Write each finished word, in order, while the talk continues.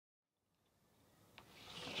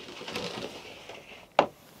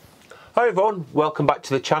Hi everyone, welcome back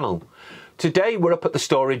to the channel. Today we're up at the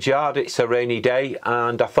storage yard. It's a rainy day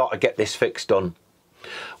and I thought I'd get this fix done.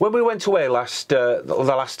 When we went away the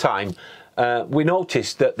last time, we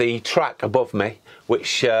noticed that the track above me,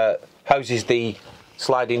 which houses the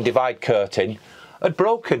sliding divide curtain, had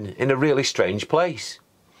broken in a really strange place.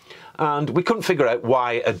 And we couldn't figure out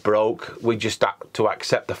why it had broke. We just had to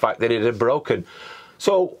accept the fact that it had broken.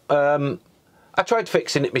 So I tried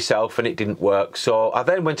fixing it myself and it didn't work, so I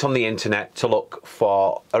then went on the internet to look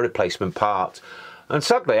for a replacement part, and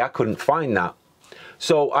sadly I couldn't find that.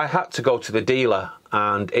 So I had to go to the dealer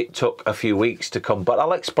and it took a few weeks to come, but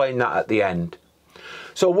I'll explain that at the end.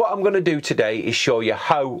 So what I'm going to do today is show you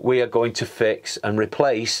how we are going to fix and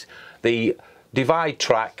replace the divide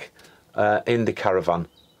track in the Caravan.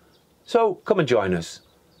 So come and join us.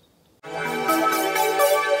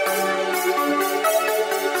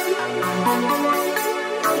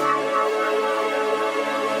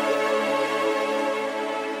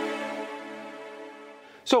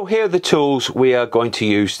 So here are the tools we are going to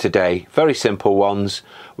use today. Very simple ones.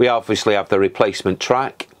 We obviously have the replacement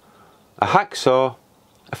track, a hacksaw,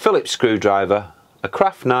 a Phillips screwdriver, a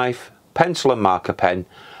craft knife, pencil and marker pen,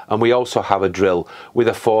 and we also have a drill with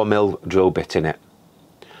a 4mm drill bit in it.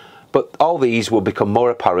 But all these will become more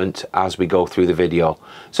apparent as we go through the video.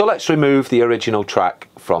 So let's remove the original track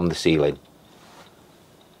from the ceiling.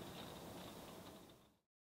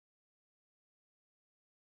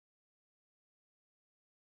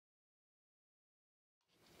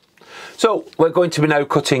 So we're going to be now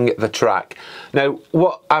cutting the track. Now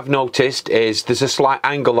what I've noticed is there's a slight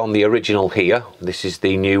angle on the original here. This is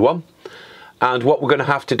the new one. And what we're going to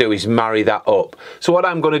have to do is marry that up. So what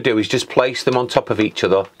I'm going to do is just place them on top of each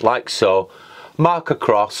other like so, mark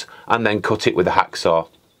across and then cut it with a hacksaw.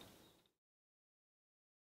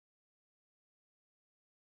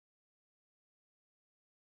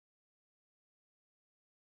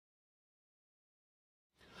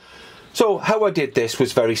 So how I did this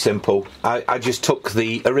was very simple. I just took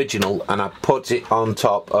the original and I put it on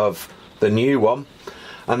top of the new one,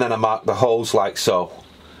 and then I marked the holes like so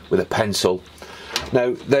with a pencil.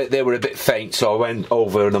 Now they were a bit faint, so I went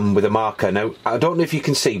over them with a marker. Now I don't know if you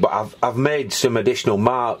can see, but I've made some additional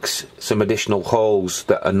marks, some additional holes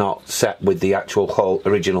that are not set with the actual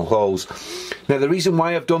original holes. Now the reason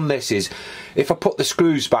why I've done this is if I put the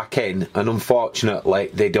screws back in and unfortunately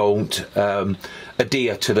they don't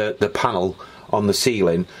adhere to the panel on the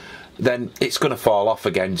ceiling, then it's going to fall off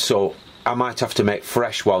again, so I might have to make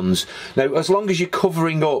fresh ones. Now as long as you're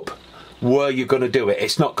covering up where you're going to do it,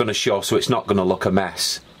 it's not going to show, so it's not going to look a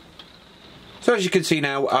mess. So as you can see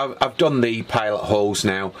now, I've done the pilot holes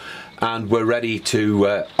now, and we're ready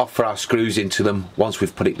to offer our screws into them once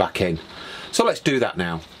we've put it back in. So let's do that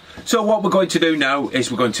now. So what we're going to do now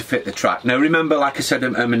is we're going to fit the track. Now remember, like I said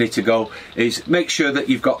a minute ago, is make sure that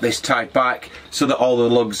you've got this tied back so that all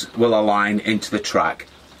the lugs will align into the track.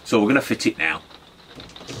 So we're going to fit it now.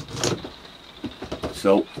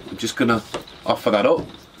 So we're just going to offer that up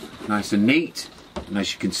nice and neat, and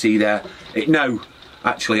as you can see there, it now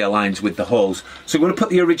actually aligns with the holes. So we're going to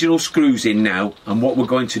put the original screws in now, and what we're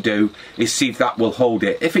going to do is see if that will hold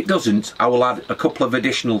it. If it doesn't, I will add a couple of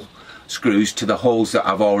additional screws to the holes that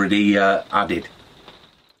I've already added.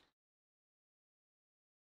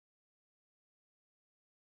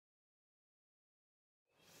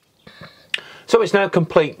 So it's now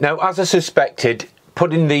complete. Now, as I suspected,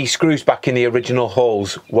 putting the screws back in the original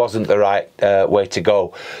holes wasn't the right way to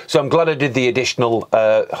go. So I'm glad I did the additional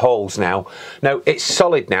holes now. Now it's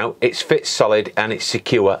solid now, it's fit solid and it's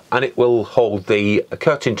secure, and it will hold the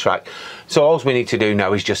curtain track. So all we need to do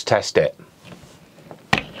now is just test it.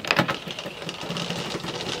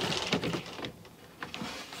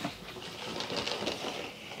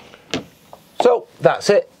 So that's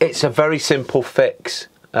it. It's a very simple fix.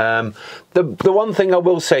 The one thing I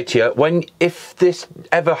will say to you, if this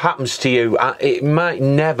ever happens to you, it might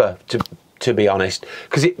never, to be honest,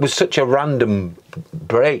 because it was such a random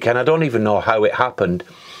break and I don't even know how it happened,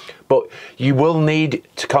 but you will need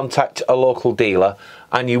to contact a local dealer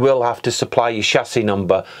and you will have to supply your chassis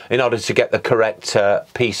number in order to get the correct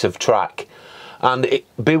piece of track, and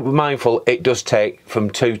be mindful it does take from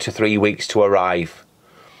 2 to 3 weeks to arrive.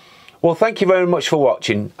 Well, thank you very much for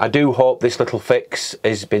watching. I do hope this little fix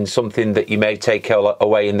has been something that you may take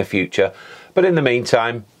away in the future. But in the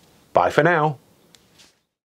meantime, bye for now.